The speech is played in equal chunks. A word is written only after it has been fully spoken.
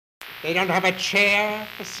They don't have a chair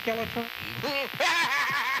for Skeletor?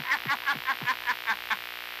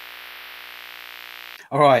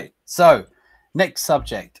 All right. So, next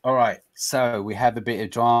subject. All right. So we have a bit of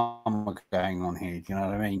drama going on here. Do you know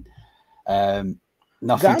what I mean?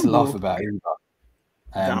 Nothing to laugh Gamble. about here, but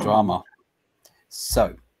Gamble. drama.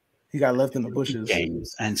 So, He got left in the bushes.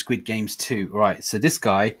 Games and Squid Games 2. Right. So this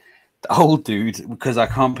guy, the old dude, because I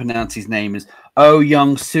can't pronounce his name, is Oh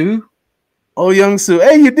Young Soo. Oh Young Soo.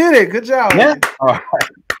 Hey, you did it. Good job. Yeah. Man. All right.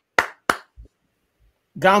 Thank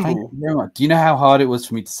Gamble. you very much. Do you know how hard it was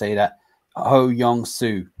for me to say that? Oh Young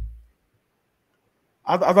Soo.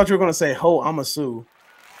 I thought you were going to say, Ho, I'm a Sue.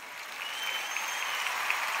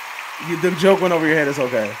 The joke went over your head. It's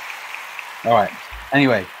okay. All right.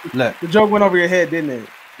 Anyway, look. The joke went over your head, didn't it?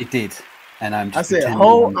 It did. And I'm just I said,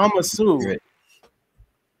 Ho, I'm a Sue.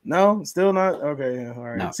 No, still not? Okay. Yeah, all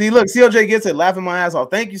right. No. See, look, CLJ gets it. Laughing my ass off.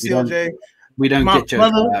 Thank you, CLJ. We don't My get jokes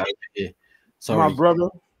brother. out here. Sorry. My brother.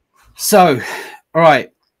 So, all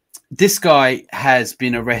right. This guy has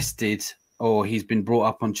been arrested, or he's been brought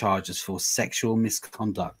up on charges for sexual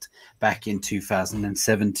misconduct back in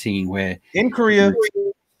 2017, where in Korea,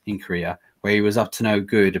 where he was up to no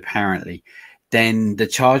good, apparently. Then the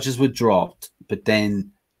charges were dropped, but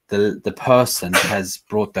then the person has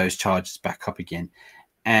brought those charges back up again,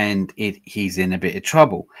 and he's in a bit of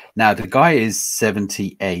trouble. Now the guy is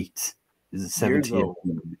 78. Is it 78?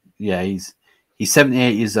 Yeah, he's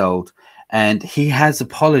 78 years old. And he has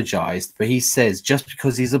apologized, but he says just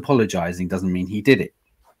because he's apologizing doesn't mean he did it.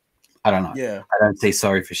 I don't know. Yeah. I don't say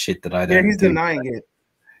sorry for shit that I don't. Yeah, he's denying it.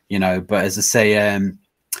 You know, but as I say,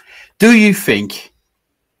 do you think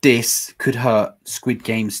this could hurt Squid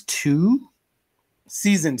Games 2?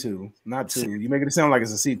 Season 2, not 2. You make it sound like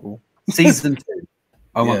it's a sequel. Season 2.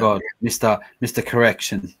 Oh my God, Mr.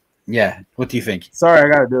 Correction. Yeah. What do you think? Sorry, I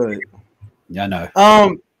gotta do it. Yeah, I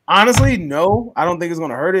know. Honestly, no, I don't think it's going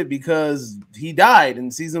to hurt it because he died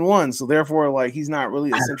in season 1. So therefore, like, he's not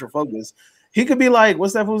really a central focus. He could be like,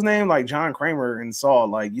 what's that fool's name? Like John Kramer and Saul.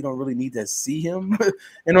 Like, you don't really need to see him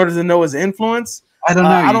in order to know his influence. I don't know.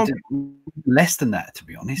 I don't less than that, to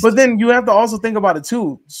be honest. But then you have to also think about it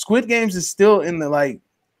too. Squid Games is still in the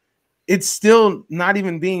it's still not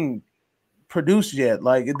even being produced yet.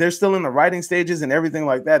 Like they're still in the writing stages and everything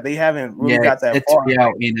like that. They haven't really got that far. To be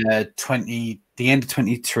out in the end of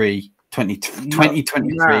 2023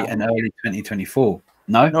 and early 2024.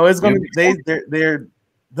 No, it's gonna they're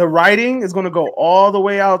the writing is gonna go all the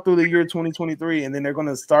way out through the year 2023, and then they're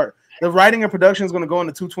gonna start the writing and production is gonna go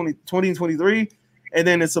into 2023, and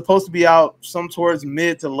then it's supposed to be out some towards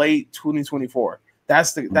mid to late 2024.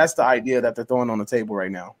 That's the idea that they're throwing on the table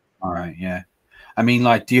right now. All right, yeah. I mean,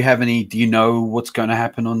 like, do you know what's going to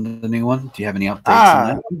happen on the new one? Do you have any updates on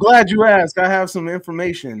that? I'm glad you asked. I have some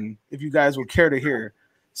information if you guys would care to hear.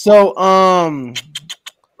 So,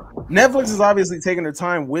 Netflix is obviously taking their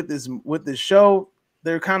time with this show.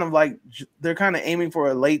 They're kind of aiming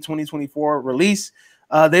for a late 2024 release.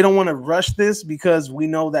 They don't want to rush this because we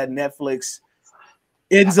know that Netflix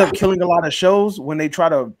ends up killing a lot of shows when they try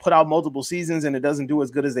to put out multiple seasons and it doesn't do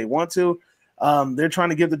as good as they want to. They're trying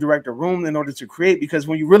to give the director room in order to create, because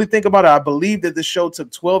when you really think about it, I believe that this show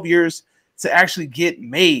took 12 years to actually get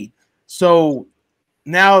made. So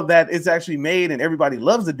now that it's actually made and everybody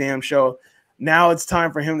loves the damn show, now it's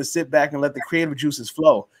time for him to sit back and let the creative juices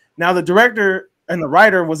flow. Now the director and the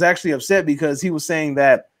writer was actually upset because he was saying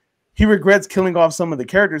that he regrets killing off some of the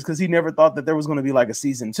characters because he never thought that there was going to be like a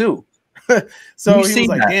season 2. So he was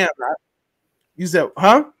like, damn. You said,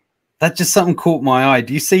 huh? That just something caught my eye.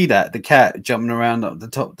 Do you see that? The cat jumping around up the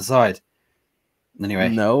top of the side. Anyway.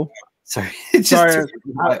 No. Sorry. Sorry.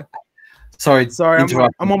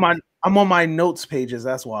 I'm on my notes pages.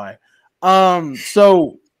 That's why.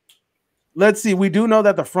 So let's see. We do know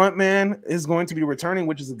that the front man is going to be returning,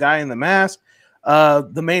 which is the guy in the mask.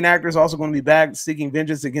 The main actor is also going to be back seeking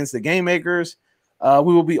vengeance against the game makers.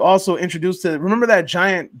 We will be also introduced to, remember that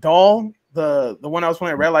giant doll? The one I was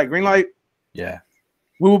playing, red light, green light? Yeah.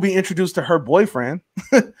 We will be introduced to her boyfriend.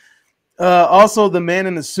 Also, the man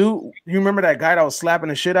in the suit. You remember that guy that was slapping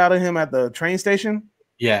the shit out of him at the train station?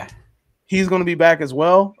 Yeah. He's going to be back as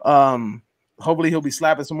well. Hopefully, he'll be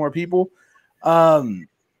slapping some more people.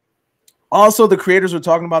 Also, the creators were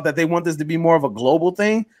talking about that they want this to be more of a global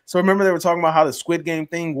thing. So remember, they were talking about how the Squid Game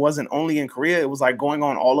thing wasn't only in Korea. It was like going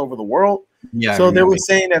on all over the world. Yeah. So they were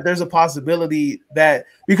saying that there's a possibility that,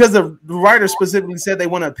 because the writer specifically said they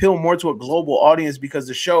want to appeal more to a global audience because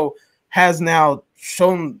the show has now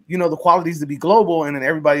shown, the qualities to be global, and then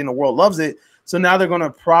everybody in the world loves it. So now they're going to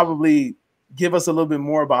probably give us a little bit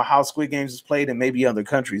more about how Squid Games is played in maybe other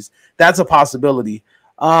countries. That's a possibility.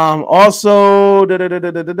 Also,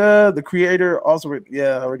 the creator also,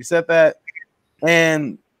 yeah, I already said that.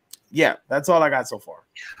 And yeah, that's all I got so far.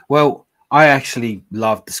 Well, I actually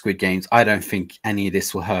love the Squid Games. I don't think any of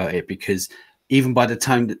this will hurt it because even by the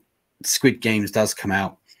time that Squid Games does come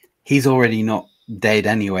out, he's already not dead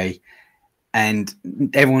anyway. And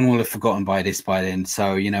everyone will have forgotten by this by then.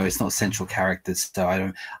 So, you know, it's not central characters.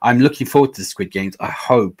 So I'm looking forward to the Squid Games. I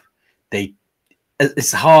hope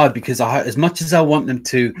it's hard because as much as I want them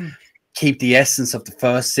to keep the essence of the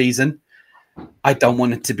first season, I don't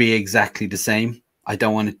want it to be exactly the same. I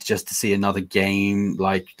don't want it just to see another game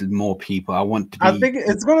like more people. I want to be. I think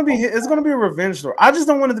it's gonna be a revenge story. I just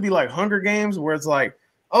don't want it to be like Hunger Games, where it's like,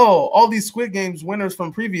 oh, all these Squid Games winners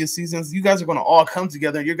from previous seasons, you guys are gonna all come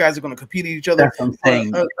together. And you guys are gonna compete each other. That's what I'm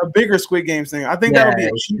saying. A bigger Squid Games thing. I think that'll be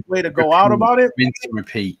a cheap way to go out about it.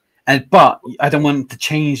 Repeat. But I don't want to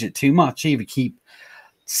change it too much either. Keep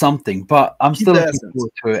something, but I'm still looking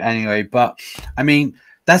forward to it anyway. But I mean,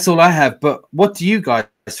 that's all I have. But what do you guys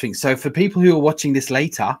think? So for people who are watching this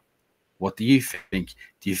later, what do you think?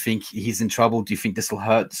 Do you think he's in trouble? Do you think this will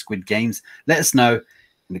hurt the Squid Games? Let us know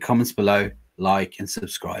in the comments below. Like and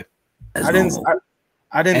subscribe. I didn't say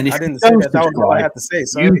that. That was all I had to say.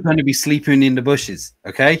 So you're going to be sleeping in the bushes,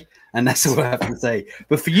 okay? And that's all I have to say.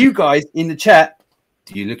 But for you guys in the chat,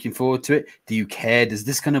 are you looking forward to it? Do you care? Is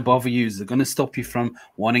this going to bother you? Is it going to stop you from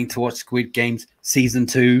wanting to watch Squid Games season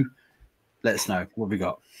 2? Let us know. What we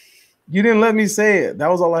got? You didn't let me say it. That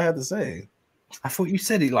was all I had to say. I thought you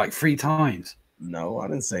said it like 3 times. No, I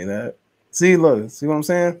didn't say that. See, look, see what I'm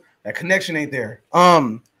saying? That connection ain't there.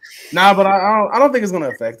 Nah, but I don't think it's gonna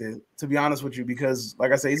affect it, to be honest with you, because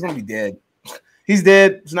like I said, he's gonna be dead. He's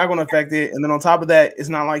dead. It's not gonna affect it. And then on top of that, it's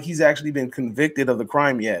not like he's actually been convicted of the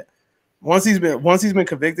crime yet. Once he's been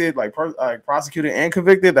convicted, like prosecuted and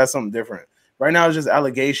convicted, that's something different. Right now, it's just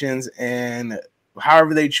allegations, and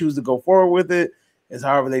however they choose to go forward with it is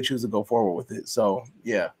however they choose to go forward with it. So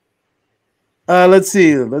yeah. Let's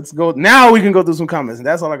see. Let's go. Now we can go through some comments, and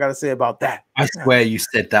that's all I gotta say about that. I swear you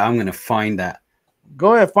said that. I'm gonna find that.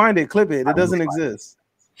 Go ahead, find it, clip it. It doesn't exist.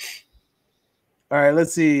 All right,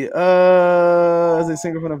 let's see. Is a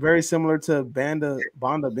singer from a very similar to Banda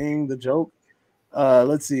being the joke?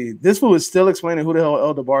 Let's see. This fool is still explaining who the hell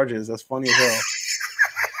El DeBarge is. That's funny as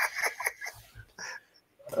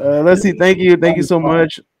hell. Let's see. Thank you so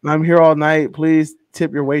much. I'm here all night. Please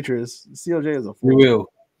tip your waitress. COJ is a fool. We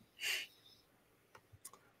will.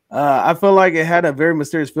 I feel like it had a very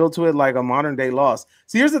mysterious feel to it, like a modern day Lost.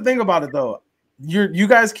 See, here's the thing about it though. You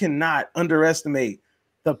guys cannot underestimate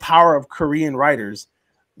the power of Korean writers.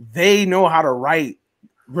 They know how to write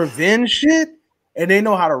revenge shit, and they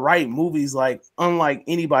know how to write movies like unlike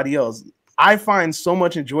anybody else. I find so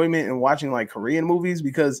much enjoyment in watching like Korean movies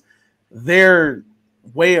because their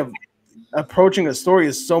way of approaching a story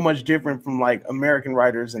is so much different from like American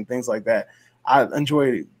writers and things like that. I enjoy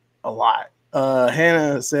it a lot.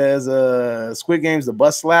 Hannah says Squid Game's the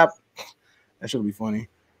bus slap. That should be funny.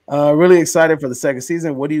 Really excited for the second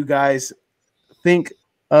season. What do you guys think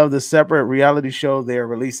of the separate reality show they're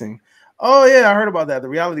releasing? Oh yeah, I heard about that. The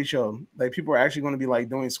reality show, like people are actually going to be like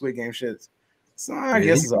doing Squid Game shit. So I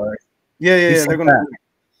guess it's all right. Yeah. They're gonna.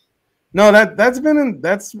 No,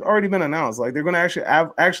 that's already been announced. Like they're gonna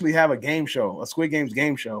actually have a game show, a Squid Games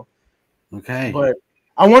game show. Okay. But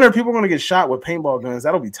I wonder if people are gonna get shot with paintball guns.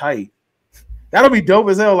 That'll be tight. That'll be dope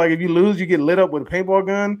as hell. Like if you lose, you get lit up with a paintball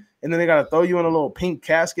gun, and then they gotta throw you in a little pink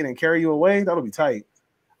casket and carry you away. That'll be tight.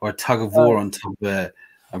 Or a tug of war on top of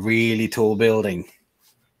a really tall building.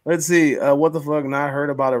 Let's see. What the fuck? Not heard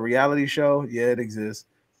about a reality show? Yeah, it exists.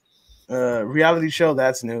 Reality show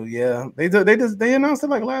that's new. Yeah, they announced it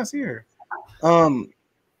like last year. Yeah,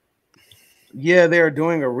 they are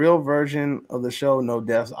doing a real version of the show. No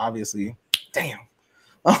deaths, obviously. Damn.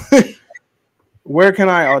 Where can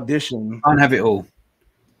I audition? Can't have it all.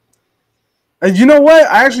 You know what?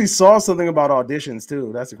 I actually saw something about auditions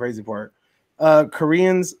too. That's the crazy part.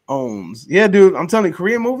 Koreans owns. Yeah, dude. I'm telling you,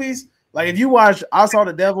 Korean movies. Like if you watch I Saw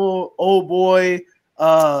the Devil, Old Boy,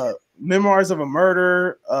 Memoirs of a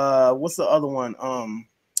Murder, what's the other one?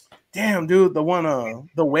 Damn, dude, the one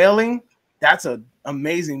The Wailing. That's an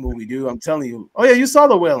amazing movie, dude. I'm telling you. Oh yeah, you saw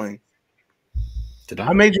The Wailing. Did I?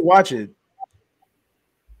 I made you watch it.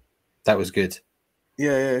 That was good.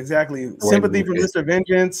 Yeah, exactly. Sympathy for Mr.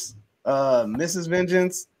 Vengeance, Mrs.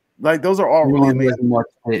 Vengeance. Like those are all really amazing.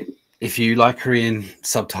 If you like Korean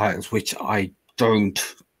subtitles, which I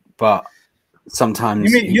don't, but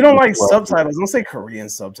sometimes you don't like subtitles. Don't say Korean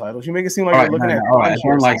subtitles. You make it seem like you're looking at. I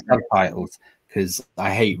don't like subtitles because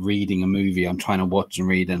I hate reading a movie. I'm trying to watch and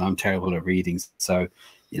read, and I'm terrible at reading. So,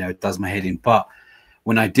 you know, it does my head in. But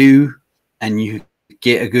when I do, and you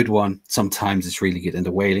get a good one, sometimes it's really good. And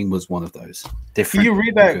The Wailing was one of those. Different. Can you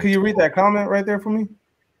read that? Can you read that comment right there for me?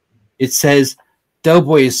 It says, Del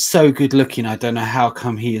Boy is so good looking. I don't know how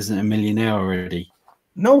come he isn't a millionaire already.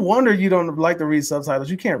 No wonder you don't like to read subtitles.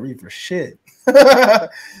 You can't read for shit.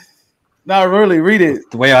 No, really, read it.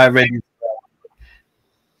 The way I read it,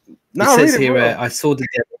 No, it says read it, here, bro. I saw the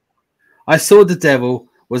devil. I saw the devil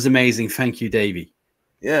was amazing. Thank you, Davey.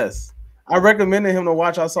 Yes. I recommended him to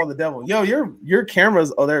watch I Saw the Devil. Yo, your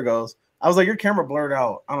camera's there it goes. I was like, your camera blurred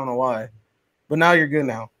out. I don't know why. But now you're good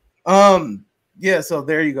now. Yeah, so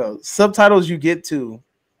there you go. Subtitles you get to.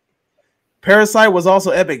 Parasite was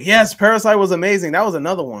also epic. Yes, Parasite was amazing. That was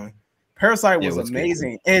another one. Parasite was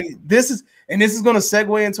amazing. Good. And this is going to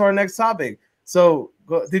segue into our next topic. So,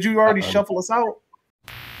 did you already shuffle us out?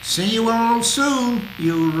 See you all soon,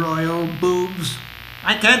 you royal boobs.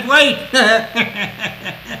 I can't wait.